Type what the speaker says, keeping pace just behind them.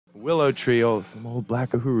Willow Trio, some old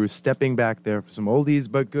Black Uhuru stepping back there for some oldies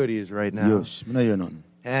but goodies right now. Yes, me no hear nothing.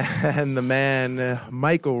 And the man,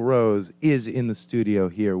 Michael Rose, is in the studio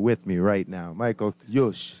here with me right now. Michael.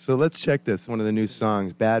 Yes. So let's check this. One of the new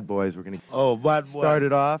songs, Bad Boys. We're going to Bad Boy. start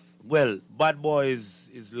it off. Well, Bad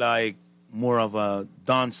Boys is like more of a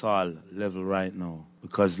dancehall level right now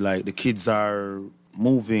because like the kids are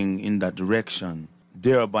moving in that direction.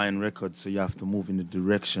 They're buying records, so you have to move in the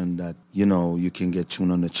direction that, you know, you can get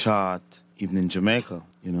tuned on the chart, even in Jamaica,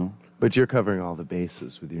 you know. But you're covering all the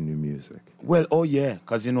bases with your new music. Well, oh yeah,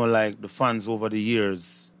 because, you know, like the fans over the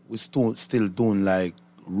years, we still doing like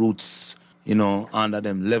roots, you know, under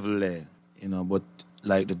them level there, you know, but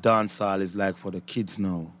like the dancehall is like for the kids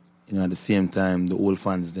now. You know, at the same time, the old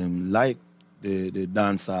fans, them like the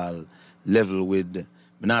dancehall level with,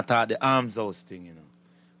 but not the arms house thing, you know.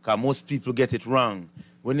 Because most people get it wrong.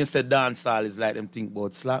 When you say dancehall, it's like them think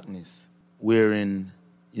about slackness. Wherein,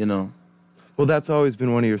 you know. Well, that's always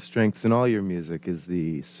been one of your strengths in all your music is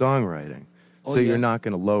the songwriting. Oh, so yeah. you're not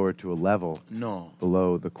going to lower to a level No.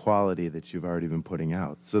 below the quality that you've already been putting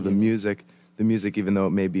out. So the music, even though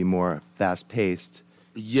it may be more fast-paced,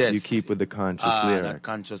 Yes. you keep with the conscious lyric. That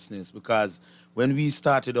consciousness. Because when we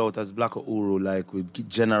started out as Black Uhuru, like with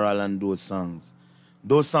General and those songs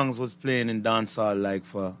was playing in dancehall like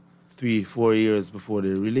for 3-4 years before the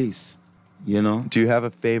release, you know? Do you have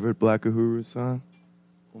a favorite Black Uhuru song?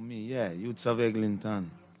 For me, yeah, Youths of Eglinton.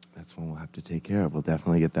 That's one we'll have to take care of. We'll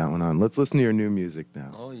definitely get that one on. Let's listen to your new music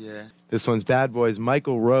now. Oh, yeah. This one's Bad Boys.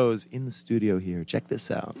 Michael Rose in the studio here. Check this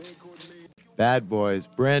out. Bad Boys,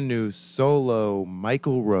 brand new solo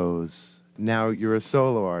Michael Rose. Now you're a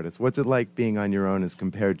solo artist. What's it like being on your own as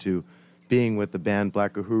compared to being with the band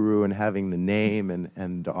Black Uhuru and having the name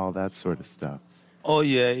and all that sort of stuff? Oh,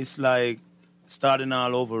 yeah, it's like starting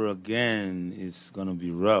all over again is going to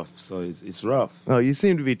be rough, so it's rough. Oh, you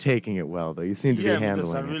seem to be taking it well, though. You seem to be handling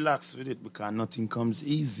because I it. relax with it because nothing comes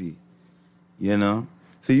easy, you know?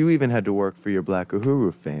 So you even had to work for your Black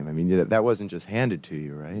Uhuru fame. I mean, that wasn't just handed to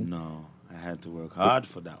you, right? No, I had to work hard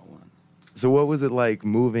for that one. So what was it like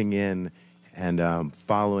moving in and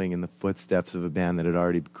following in the footsteps of a band that had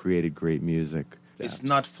already created great music? It's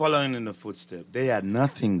not following in the footsteps. They had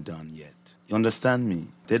nothing done yet. You understand me?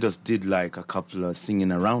 They just did like a couple of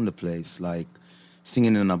singing around the place, like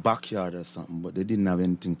singing in a backyard or something, but they didn't have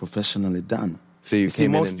anything professionally done. So you see,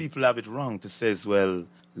 came in most and- people have it wrong to say as well,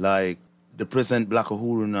 like the present Black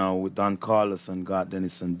Uhuru now with Don Carlos and God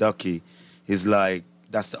Dennis and Ducky is like,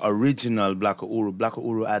 that's the original Black Uhuru. Black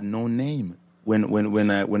Uhuru had no name. When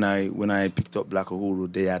I picked up Black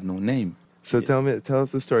Uhuru, they had no name. So tell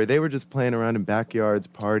us the story. They were just playing around in backyards,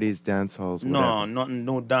 parties, dance halls, whatever.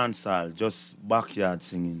 No dance hall, just backyard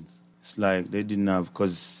singings. It's like they didn't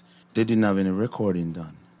have any recording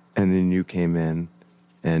done. And then you came in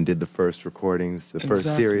and did the first recordings, the first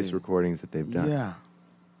Exactly. serious recordings that they've done. Yeah.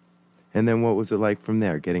 And then what was it like from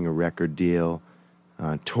there? Getting a record deal,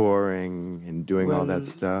 touring, and doing all that Well,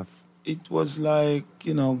 stuff? It was like,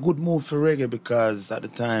 you know, good move for reggae because at the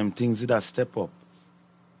time things did a step up.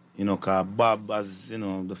 You know, cause Bob as, you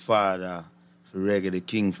know, the father for reggae, the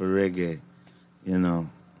king for reggae, you know,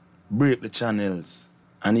 break the channels.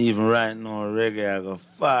 And even right now, reggae I go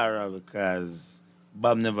far because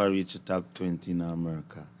Bob never reached the top 20 in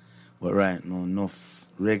America. But right now, enough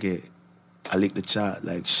reggae, I lick the chart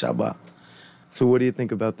like Shabba. So what do you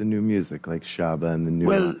think about the new music, like Shabba and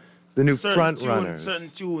the new front runners? Certain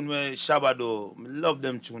tune where Shabba do, I love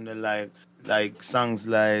them tune. They like songs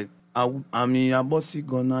like I mean a bossy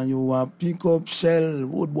gun and you a pick up shell,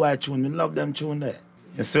 wood boy tune. I love them tune there.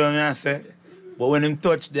 You see what I say? But when him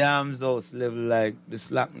touch the arms house level like the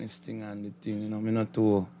slackness thing and the thing, you know, me not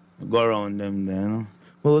to go around them there, you know.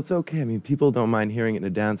 Well, it's okay. I mean, people don't mind hearing it in a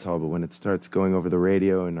dance hall, but when it starts going over the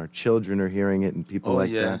radio and our children are hearing it and people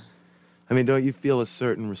that, I mean, don't you feel a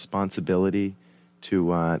certain responsibility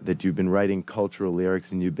to that you've been writing cultural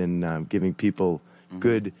lyrics and you've been giving people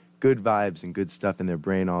good vibes and good stuff in their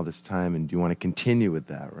brain all this time, and you want to continue with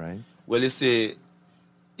that, right? Well, you see,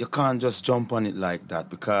 you can't just jump on it like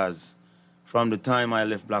that because from the time I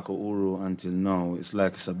left Black Uhuru until now, it's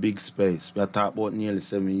like it's a big space. We are talking about nearly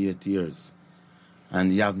 7-8 years.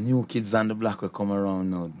 And you have new kids on the block who come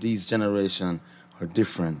around now. These generation are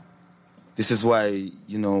different. This is why,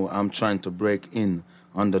 you know, I'm trying to break in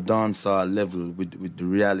on the dancehall level with the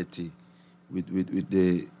reality, with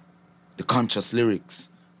the conscious lyrics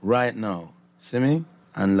right now. See me?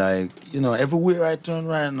 And like, you know, everywhere I turn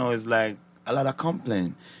right now is like a lot of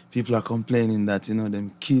complaint. People are complaining that, you know,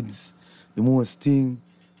 them kids, the most thing,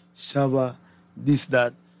 Shabba, this,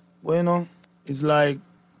 that. Well, you know, it's like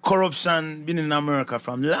corruption been in America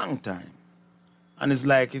from long time. And it's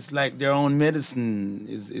like their own medicine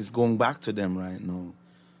is going back to them right now.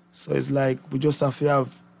 So it's like we just have to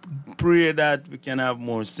pray that we can have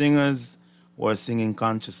more singers who are singing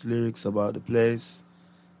conscious lyrics about the place.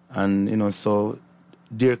 And, so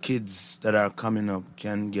their kids that are coming up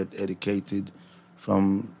can get educated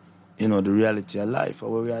from, the reality of life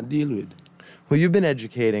or what we are dealing with. Well, you've been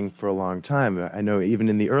educating for a long time. I know even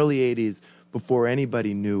in the early 80s, before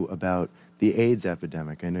anybody knew about the AIDS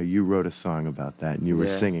epidemic, I know you wrote a song about that and you were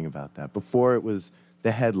singing about that. Before it was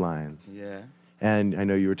the headlines. Yeah. And I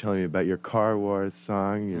know you were telling me about your Car Wars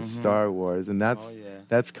song, your Star Wars, and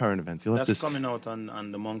that's current events. That's coming out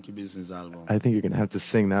on the Monkey Business album. I think you're going to have to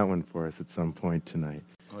sing that one for us at some point tonight.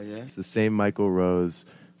 Oh, yeah? It's the same Michael Rose,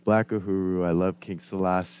 Black Uhuru, I Love King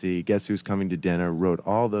Selassie, Guess Who's Coming to Dinner, wrote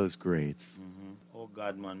all those greats. Oh,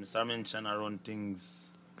 God, man. Mr. Mention I run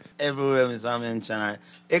things everywhere, Mr. Mention.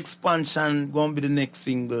 Expansion going to be the next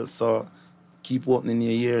single, so keep opening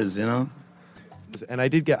your ears, And I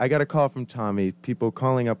got a call from Tommy, people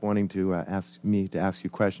calling up wanting to ask you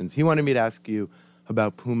questions. He wanted me to ask you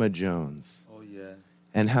about Puma Jones. Oh, yeah.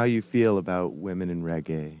 And how you feel about women in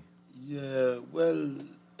reggae. Yeah, well,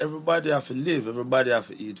 everybody have to live. Everybody have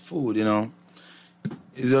to eat food,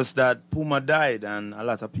 It's just that Puma died, and a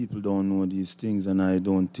lot of people don't know these things, and I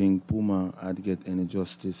don't think Puma had get any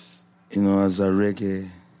justice, as a reggae,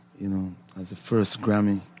 as the first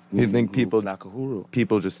Grammy. You think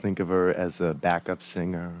people just think of her as a backup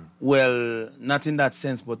singer? Well, not in that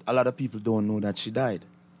sense, but a lot of people don't know that she died.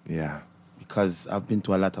 Yeah. Because I've been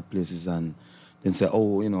to a lot of places and then say,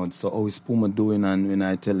 so how is Puma doing? And when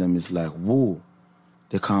I tell them, it's like, whoa,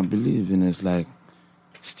 they can't believe. And it's like,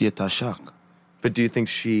 state of shock. But do you think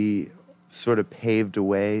she sort of paved a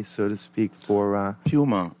way, so to speak, for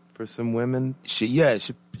Puma? For some women? She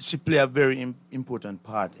played a very important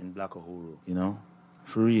part in Black Uhuru,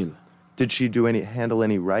 for real. Did she handle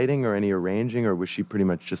any writing or any arranging, or was she pretty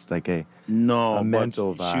much just like a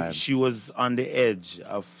mental vibe? She was on the edge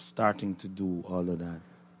of starting to do all of that,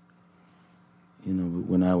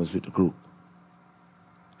 when I was with the group.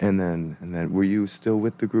 And then, were you still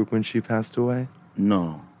with the group when she passed away?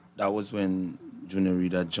 No, that was when Junior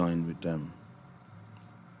Reid joined with them.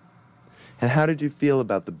 And how did you feel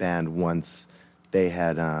about the band once they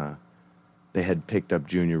had picked up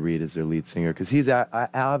Junior Reid as their lead singer? Because he's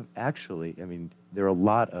actually, there are a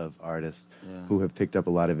lot of artists who have picked up a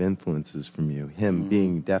lot of influences from you, him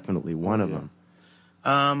being definitely one of them.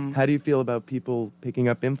 How do you feel about people picking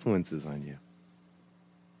up influences on you?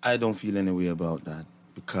 I don't feel any way about that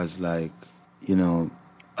because, as an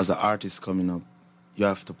artist coming up, you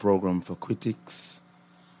have to program for critics.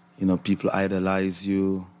 People idolize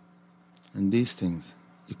you and these things.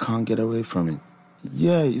 You can't get away from it.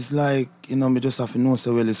 Yeah, it's like, me just have to know,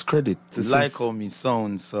 so well, it's credit. Like how me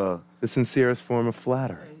sound, so... The sincerest form of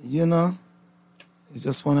flattery. It's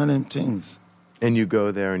just one of them things. And you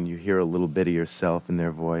go there and you hear a little bit of yourself in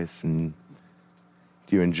their voice, and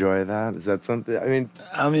do you enjoy that? Is that something,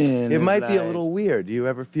 it might be a little weird. Do you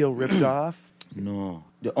ever feel ripped off? No.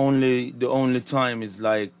 The only time is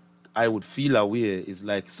like, I would feel aware, is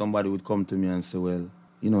like somebody would come to me and say, well,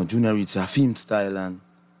 Junior Reid's a film style, and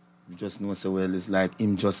you just know, so well, it's like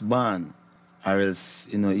him just born, or else,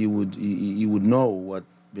 he would know what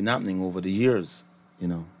been happening over the years,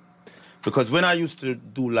 Because when I used to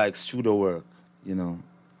do like studio work,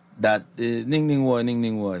 that Ning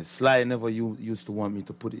Ning was, Sly never used to want me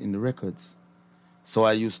to put it in the records. So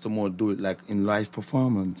I used to more do it like in live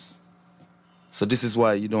performance. So this is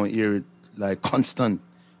why you don't hear it like constant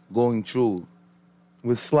going through.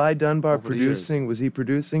 Was Sly Dunbar producing? Was he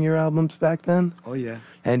producing your albums back then? Oh, yeah.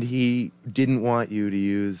 And he didn't want you to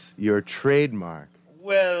use your trademark.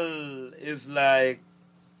 Well, it's like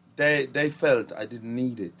they felt I didn't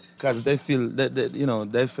need it because they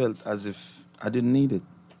felt as if I didn't need it.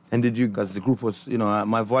 And did you? Because the group was,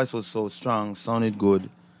 my voice was so strong, sounded good.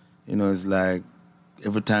 It's like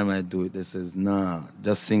every time I do it, they says, "Nah,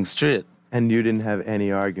 just sing straight." And you didn't have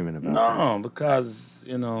any argument about that? No, because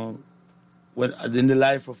when in the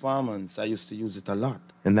live performance, I used to use it a lot.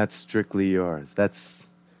 And that's strictly yours. That's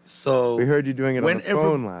so. We heard you doing it on the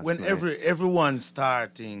phone last night. When everyone's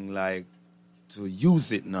starting like to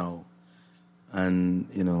use it now, and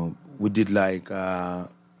we did like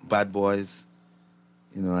Bad Boys,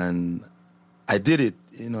 and I did it.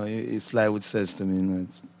 It's like what says to me,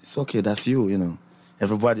 it's okay. That's you.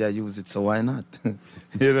 Everybody I use it, so why not?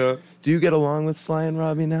 Do you get along with Sly and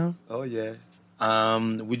Robbie now? Oh yeah.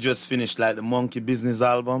 We just finished like the Monkey Business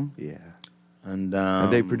album. Yeah. And are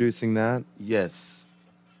they producing that? Yes.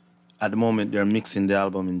 At the moment, they're mixing the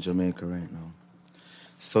album in Jamaica right now.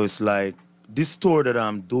 So it's like this tour that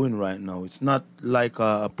I'm doing right now, it's not like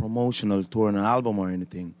a promotional tour, an album or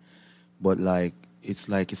anything, but like it's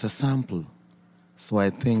a sample. So I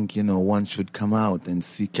think, one should come out and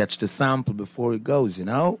catch the sample before it goes,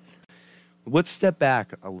 Let's step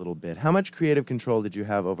back a little bit. How much creative control did you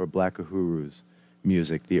have over Black Uhuru's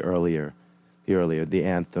music, the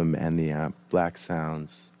anthem and the Black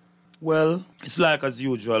Sounds? Well, it's like as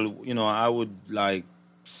usual, I would like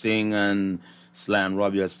sing and Sly and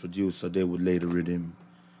Robbie as producer, they would lay the rhythm.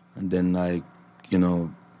 And then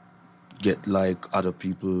get like other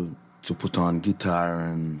people to put on guitar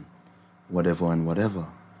and whatever and whatever.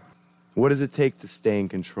 What does it take to stay in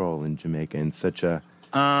control in Jamaica in such a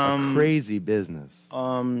crazy business?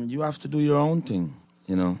 You have to do your own thing,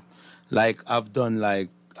 Like I've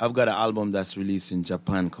got an album that's released in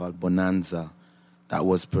Japan called Bonanza that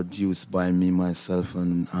was produced by me, myself,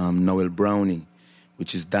 and Noel Brownie,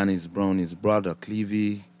 which is Danny Brownie's brother,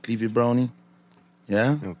 Clevie Brownie.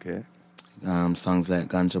 Yeah? Okay. Songs like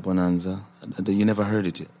Ganja Bonanza. You never heard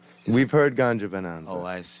it yet? We've heard Ganja Bonanza. Oh,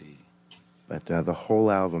 I see. But the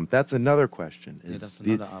whole album, that's another question. Yeah, that's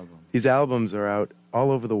another album. These albums are out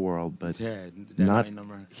all over the world, but not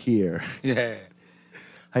here. Yeah.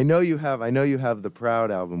 I know you have the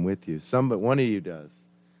Proud album with you. But one of you does.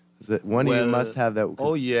 One of you must have that.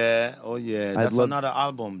 Oh yeah. That's another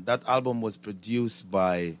album. That album was produced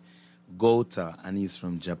by Gota, and he's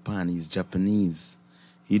from Japan. He's Japanese.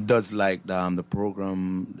 He does like the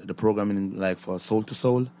programming like for Soul to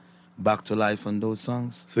Soul, Back to Life, and those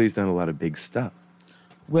songs. So he's done a lot of big stuff.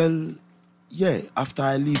 Well, yeah. After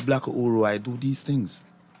I leave Black Uhuru, I do these things.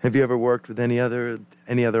 Have you ever worked with any other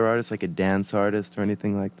artists, like a dance artist or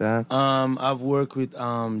anything like that? I've worked with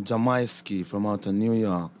Jamaiski from out of New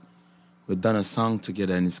York. We've done a song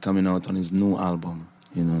together, and it's coming out on his new album.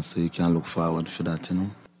 So you can look forward for that.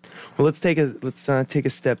 Well, let's take a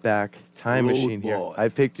step back. Time machine here. Boy.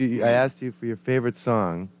 I asked you for your favorite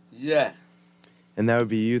song. Yeah. And that would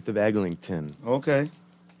be Youth of Eglinton. Okay.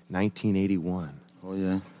 1981. Oh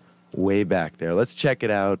yeah. Way back there. Let's check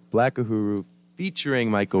it out. Black Uhuru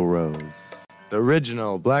featuring Michael Rose. The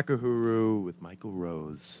original Black Uhuru with Michael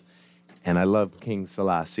Rose. And I love King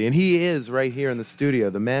Selassie. And he is right here in the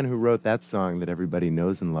studio, the man who wrote that song that everybody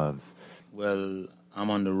knows and loves. Well,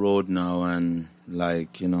 I'm on the road now, and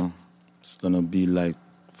it's going to be like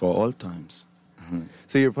for all times.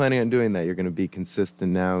 So you're planning on doing that? You're going to be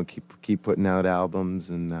consistent now and keep putting out albums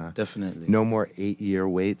and definitely. No more 8-year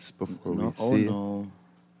waits before we see. Oh no.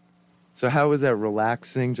 So how was that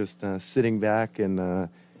relaxing? Just sitting back and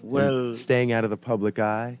staying out of the public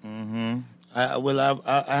eye? Mm-hmm.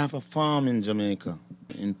 I have a farm in Jamaica,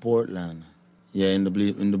 in Portland. Yeah, in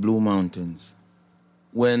the Blue Mountains.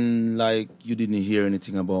 When you didn't hear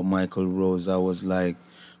anything about Michael Rose, I was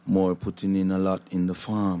more putting in a lot in the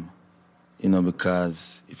farm.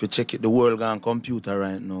 Because if you check it, the world gone computer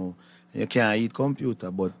right now. You can't eat computer,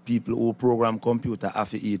 but people who program computer have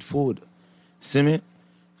to eat food. See me?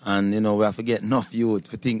 And, we have to get enough youth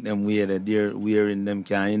to think them way that they're wearing them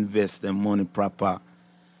can invest them money proper.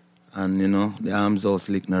 And, the arms house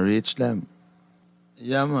lick not reach them.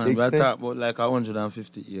 Yeah, man. We talk about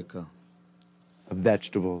 150 acres. Of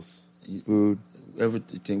vegetables, food.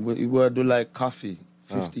 Everything. We would do coffee,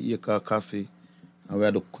 50 acre coffee. And we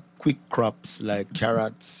had the quick crops like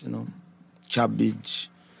carrots, cabbage,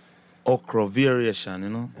 okra, variation,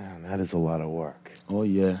 Man, that is a lot of work. Oh,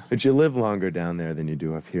 yeah. But you live longer down there than you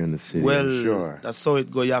do up here in the city, I'm sure. That's how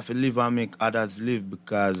it go. You have to live and make others live,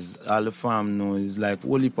 because all the farm know is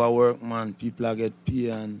whole heap of work, man. People are get paid,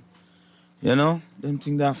 and, them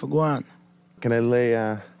things that have to go on. Can I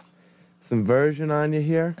lay some version on you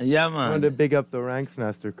here? Yeah, man. I wanted to big up the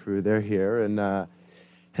Ranksmaster crew. They're here,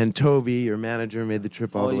 and Toby, your manager, made the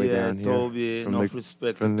trip all the way down here. Toby, enough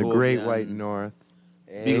respect from to the Toby, Great White North.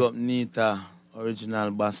 Big up Nita, original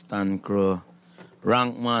Boston crew.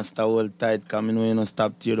 Rank master all tight, coming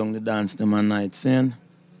stop tear down the dance them at night, seeing?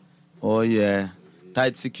 Oh yeah.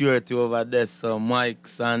 Tight security over there, so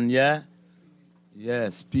Mike's and yeah,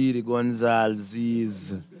 Speedy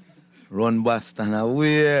Gonzalez, run Boston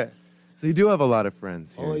away. So you do have a lot of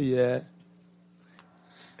friends here. Oh yeah.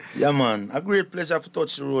 Yeah, man. A great pleasure to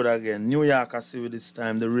touch the road again. New York, I see you this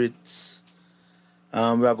time. The Ritz. We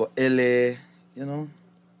are go LA,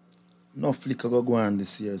 No flicker go on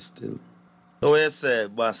this year still. So you say,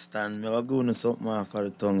 Boston, I go do something for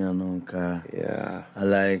the tongue, cause yeah. I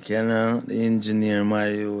the engineer, my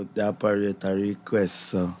youth, the operator request,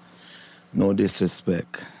 so no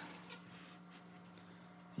disrespect.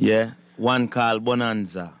 Yeah, one call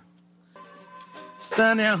Bonanza.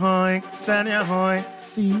 Stand your hoy,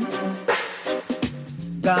 see.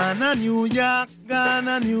 Ghana, New York,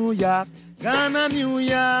 Ghana, New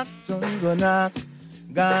York, tongue go knock.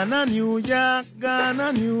 Ghana, New York,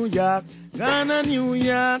 Ghana, New York, Ghana, New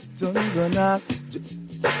York, tongue go knock.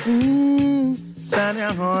 Stand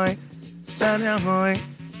your hoy, stand your hoy.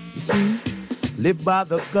 You see, live by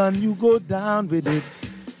the gun, you go down with it.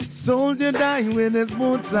 Soldier die with his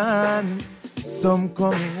boots on. Some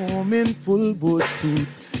coming home in full boat suit,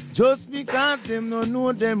 just because them no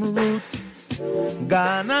know them roots.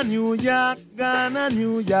 Ghana, New York, Ghana,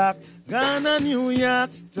 New York, Ghana, New York,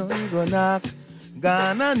 tongue go knock.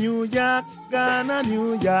 Ghana, New York, Ghana,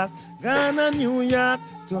 New York, Ghana, New York,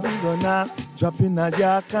 tongue go knock. Drop in a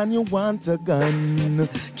York and you want a gun.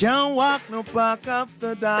 Can't walk no park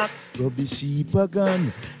after dark. Go be sheep a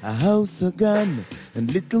gun, a house a gun,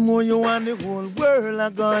 and little more you want the whole world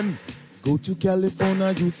a gun. Go to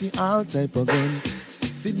California, you see all type of gun.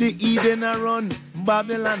 See the Eden a run,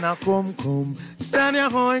 Babylon a come. Stand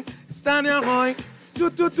your hoy, stand your hoy,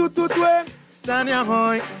 toot, stand your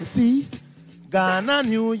hoy. You see, Ghana,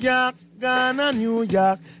 New York, Ghana, New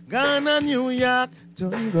York, Ghana, New York,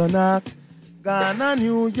 tongue go knock. Ghana,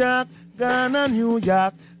 New York, Ghana, New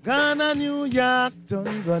York, Ghana, New York,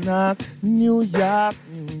 tongue go knock. New York,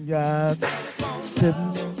 New York,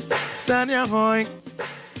 7, stand your hoy.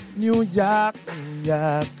 New York, New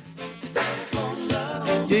York.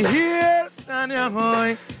 You hear? Stand your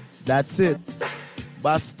hoy. That's it.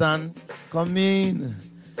 Boston, come in.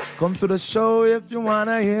 Come to the show if you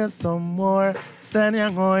wanna hear some more. Stand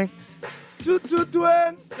your hoy. Toot,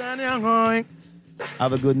 stand your hoy.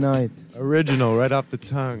 Have a good night. Original, right off the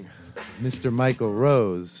tongue. Mr. Michael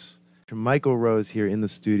Rose. Michael Rose here in the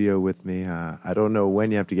studio with me. I don't know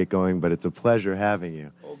when you have to get going, but it's a pleasure having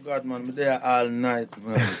you. Oh, God, man. I'm there all night,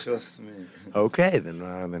 man. Trust me. Okay,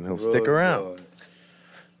 then he'll stick around. Boy.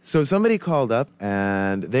 So somebody called up,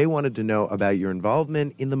 and they wanted to know about your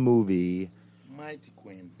involvement in the movie Mighty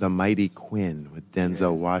Quinn. The Mighty Quinn with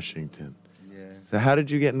Denzel Washington. Yeah. So how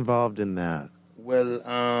did you get involved in that? Well,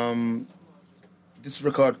 this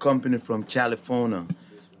record company from California,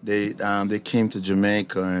 they came to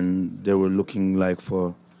Jamaica, and they were looking like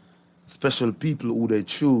for special people who they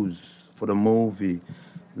choose for the movie,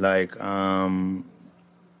 like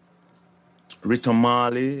Rita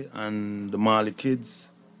Marley and the Marley Kids,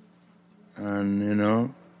 and you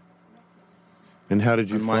know. And how did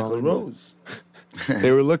you? And Michael Rose.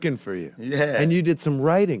 They were looking for you. Yeah. And you did some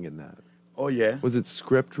writing in that. Oh yeah. Was it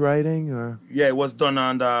script writing or? Yeah, it was done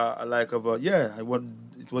on it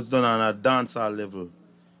was done on a dancehall level.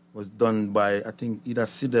 It was done by, I think, Ida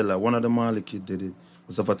Sidela, one of the Marley Kids did it. It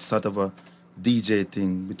was of a sort of a DJ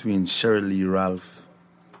thing between Shirley Ralph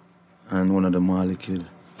and one of the Marley Kids.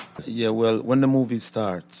 Yeah, well, when the movie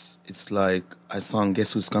starts, it's like I sang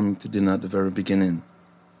Guess Who's Coming to Dinner at the very beginning.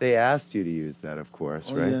 They asked you to use that, of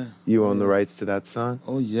course, right? Yeah. You own the rights to that song?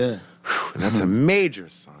 Oh, yeah. Whew, that's a major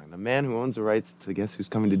song. The man who owns the rights to Guess Who's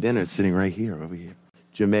Coming to Dinner is sitting right here, over here.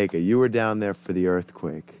 Jamaica, you were down there for the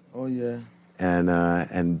earthquake. Oh, yeah.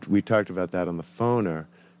 And we talked about that on the phoner,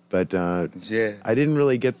 but yeah. I didn't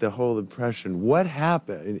really get the whole impression. What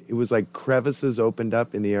happened? It was like crevices opened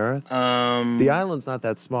up in the earth? The island's not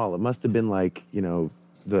that small. It must have been like, you know,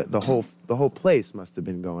 the whole place must have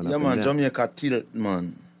been going up. Yeah, man, and down. Jamaica tilt,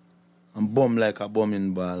 man. And bomb like a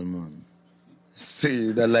bombing ball, man.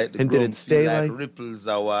 See, that like the and did it stay like ripples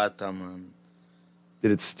of water, man.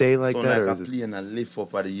 Did it stay like so that? Like a plane and lift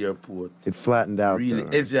up at the airport. It flattened out. Really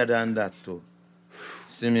heavier than that, too.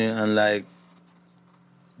 See me? And like,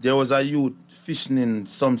 there was a youth fishing in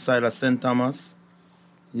some side of St. Thomas,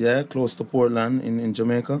 yeah, close to Portland in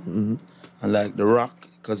Jamaica. Mm-hmm. And like the rock,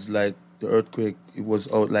 because like the earthquake, it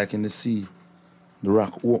was out like in the sea. The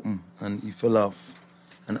rock opened and he fell off.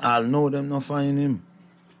 And I'll know them not find him.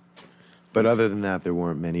 But other than that, there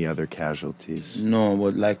weren't many other casualties. No,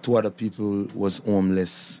 but like 2 other people was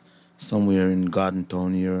homeless somewhere in Garden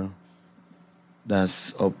Town here.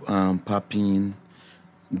 That's up Papine.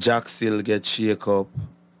 Jacksil get shake up,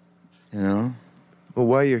 you know. Well,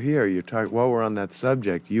 while you're here, while we're on that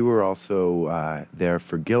subject, you were also there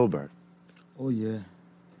for Gilbert. Oh, yeah.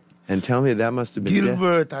 And tell me, that must have been...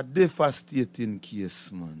 Gilbert, a devastating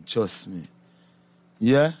case, man. Trust me.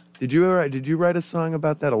 Yeah? Did you write a song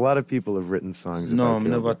about that? A lot of people have written songs about Gilbert.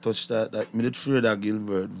 No, I never touched that. I did afraid of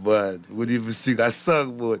Gilbert, but would even sing a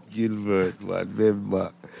song about Gilbert, man.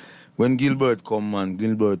 Remember. When Gilbert come, man,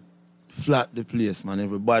 Gilbert flat the place, man.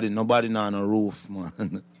 Nobody now on a roof,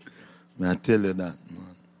 man. I tell you that,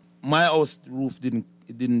 man. My house roof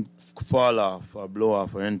didn't fall off or blow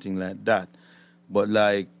off or anything like that. But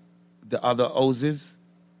like the other houses,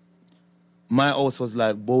 my house was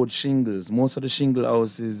like bowed shingles. Most of the shingle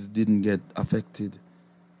houses didn't get affected.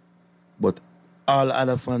 But all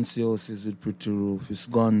other fancy houses with pretty roof, it's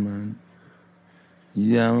gone, man.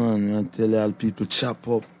 Yeah, man, I tell you, all people chop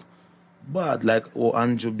up. Bad, like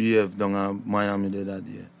Andrew behave down in Miami the other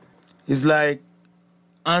day. It's like,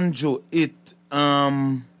 Andrew,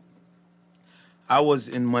 I was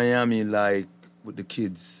in Miami, like, with the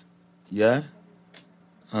kids, yeah?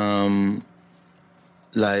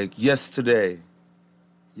 Like, yesterday,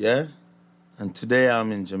 yeah? And today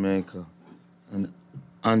I'm in Jamaica. And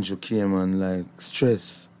Andrew came and, like,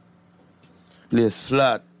 stress. Place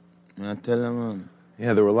flat. I tell him, man.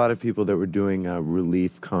 Yeah, there were a lot of people that were doing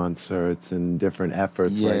relief concerts and different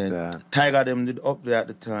efforts like that. Tiger them did up there at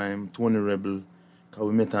the time, Tony Rebel, because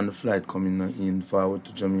we met on the flight coming in forward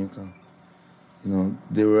to Jamaica. You know,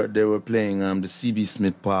 they were playing the CB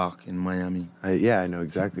Smith Park in Miami. Yeah, I know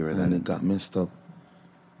exactly where that is. And it got messed up.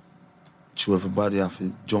 So everybody have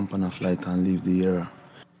to jump on a flight and leave the area.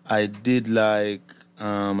 I did like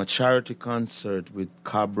a charity concert with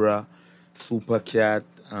Cabra, Supercat,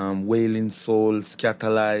 Wailing Soul,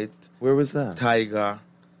 Scatterlight. Where was that? Tiger,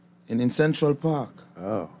 in Central Park.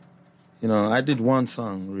 Oh. You know, I did one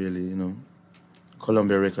song, really, you know.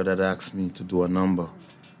 Columbia Record had asked me to do a number.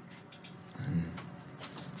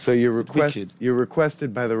 So you're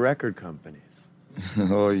requested by the record companies.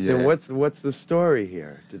 Oh, yeah. Then what's the story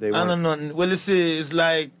here? Do they want... I don't know. Well, you see, it's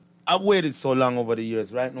like, I've waited so long over the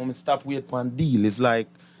years, right? Now, I stop waiting for a deal. It's like,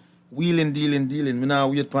 wheeling, dealing. Me now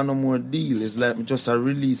wait for no more deal. It's like just a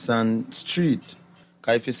release on street.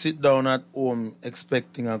 Because if you sit down at home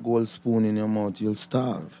expecting a gold spoon in your mouth, you'll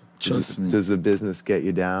starve. Trust me. Does the business get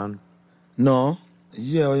you down? No.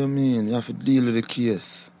 Yeah, what you mean? You have to deal with the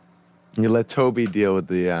case. You let Toby deal with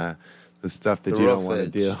the stuff that you don't want to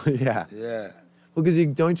deal. Yeah. Yeah. Well, because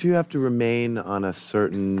don't you have to remain on a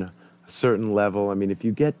certain level? I mean, if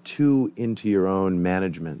you get too into your own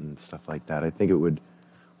management and stuff like that, I think it would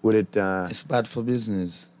it... it's bad for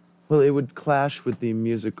business. Well, it would clash with the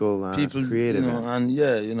musical creative. You know, and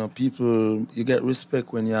yeah, you know, people, you get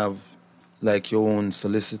respect when you have like your own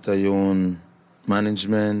solicitor, your own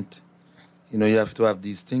management. You know, you have to have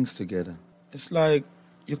these things together. It's like,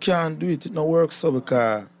 you can't do it. It don't work so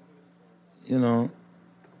because, you know,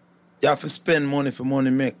 you have to spend money for money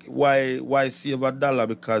make. Why save $1?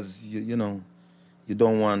 Because, you know, you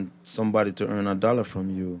don't want somebody to earn $1 from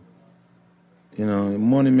you. You know,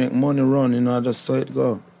 money make money run, you know, just so it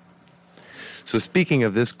go. So speaking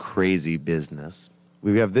of this crazy business,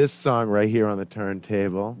 we have this song right here on the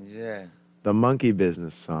turntable. Yeah. The Monkey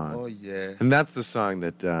Business song. Oh, yeah. And that's the song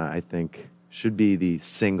that I think should be the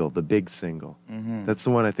single, the big single. Mm-hmm. That's the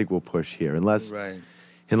one I think we'll push here. Unless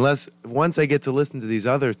once I get to listen to these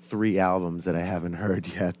other 3 albums that I haven't heard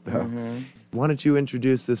yet, though. Mm-hmm. Why don't you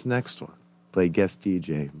introduce this next one? Play guest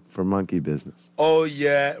DJ for Monkey Business. Oh,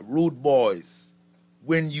 yeah. Rude boys.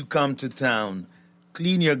 When you come to town,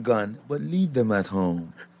 clean your gun, but leave them at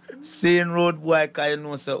home. Saying road boy, because you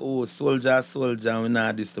know, say, oh, soldier, we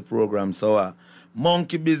not this the program. So,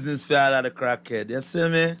 monkey business for all of the crackhead. You see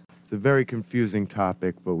me? It's a very confusing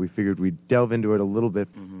topic, but we figured we'd delve into it a little bit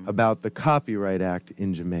about the Copyright Act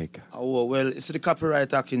in Jamaica. Oh, well, it's the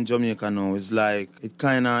Copyright Act in Jamaica now. It's like,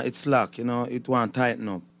 it's slack, you know, it won't tighten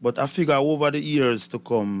up. But I figure over the years to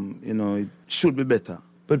come, you know, it should be better.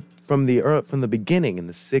 But from the beginning in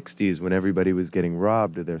the 60s when everybody was getting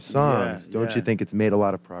robbed of their songs, don't you think it's made a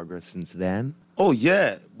lot of progress since then? Oh,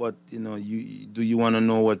 yeah. But, you know, do you want to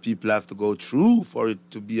know what people have to go through for it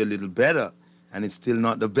to be a little better? And it's still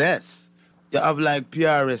not the best. You have like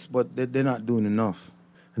PRS, but they're not doing enough.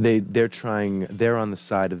 They're on the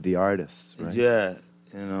side of the artists, right? Yeah,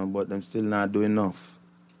 you know, but them still not doing enough,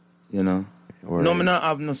 you know. No, me not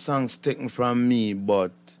have no songs taken from me,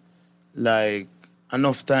 but like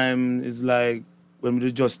enough time is like when we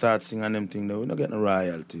just start singing them things, we're not getting a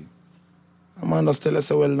royalty. A man just tell us,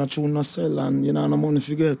 well, no tune no sell, and you know, no money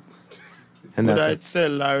forget. And whether it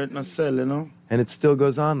sell or it not sell, you know. And it still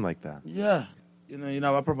goes on like that. Yeah. You know, you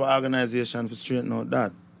have a proper organization for straighten out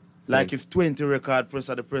that. Like if 20 record press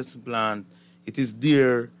at the pressing plant, it is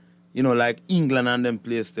there, you know, like England and them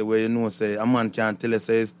place there where you know, say, a man can tell us,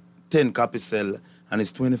 say, it's 10 copies sell and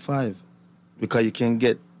it's 25. Because you can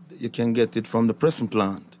get it from the pressing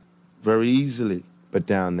plant very easily. But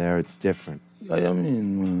down there, it's different. Yeah, I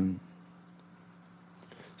mean, man.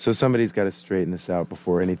 So somebody's got to straighten this out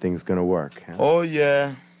before anything's going to work. Huh? Oh,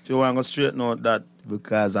 yeah. If you want to straighten out that,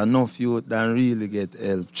 because I know you don't really get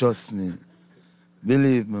help. Trust me.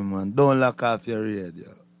 Believe me, man. Don't lock off your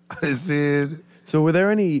radio. I said. So were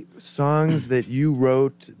there any songs that you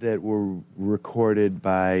wrote that were recorded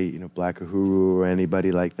by, you know, Black Uhuru or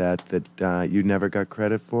anybody like that you never got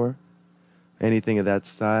credit for? Anything of that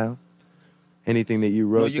style? Anything that you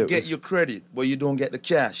wrote? No, you get your credit, but you don't get the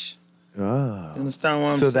cash. Oh. You understand what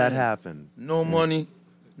I'm saying? So that happened. No money,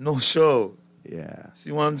 no show. Yeah.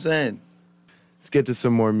 See what I'm saying? Let's get to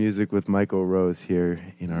some more music with Michael Rose here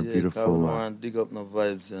in our beautiful... Yeah, we don't want to dig up no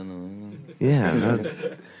vibes, you know. Yeah.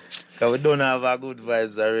 Because we don't have our good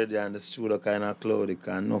vibes already and the studio kind of cloudy,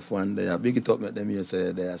 because enough one there. Big it up, make them here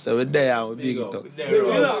say there. So we're there and we big it up. Big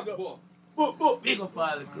up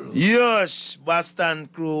all the crew. Yosh, Boston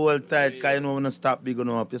crew, hold tight, because you know we're going to stop big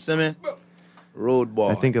up. You see me? Road boy.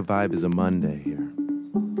 I think a vibe is a Monday here.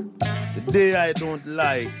 The day I don't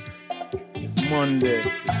like is Monday,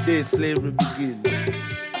 the day slavery begins.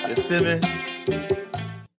 You see me?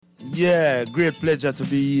 Yeah, great pleasure to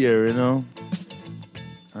be here, you know.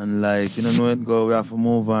 And like, you know it go, we have to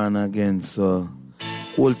move on again, so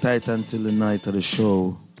hold tight until the night of the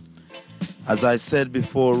show. As I said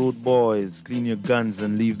before, rude boys, clean your guns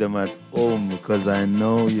and leave them at home, because I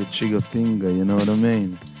know your trigger finger, you know what I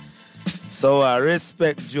mean? So I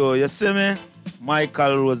respect Joe, you see me?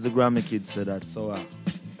 Michael Rose, the Grammy Kid, said that, so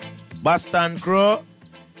Boston Crew,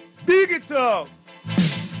 big it up!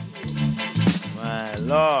 My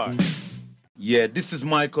Lord. Yeah, this is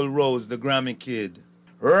Michael Rose, the Grammy Kid.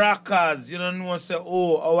 Rockers, you don't know, say,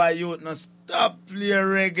 oh, our youth now stop play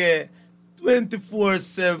reggae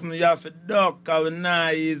 24/7. You have to duck, because we now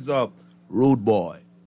ease up. Rude boy.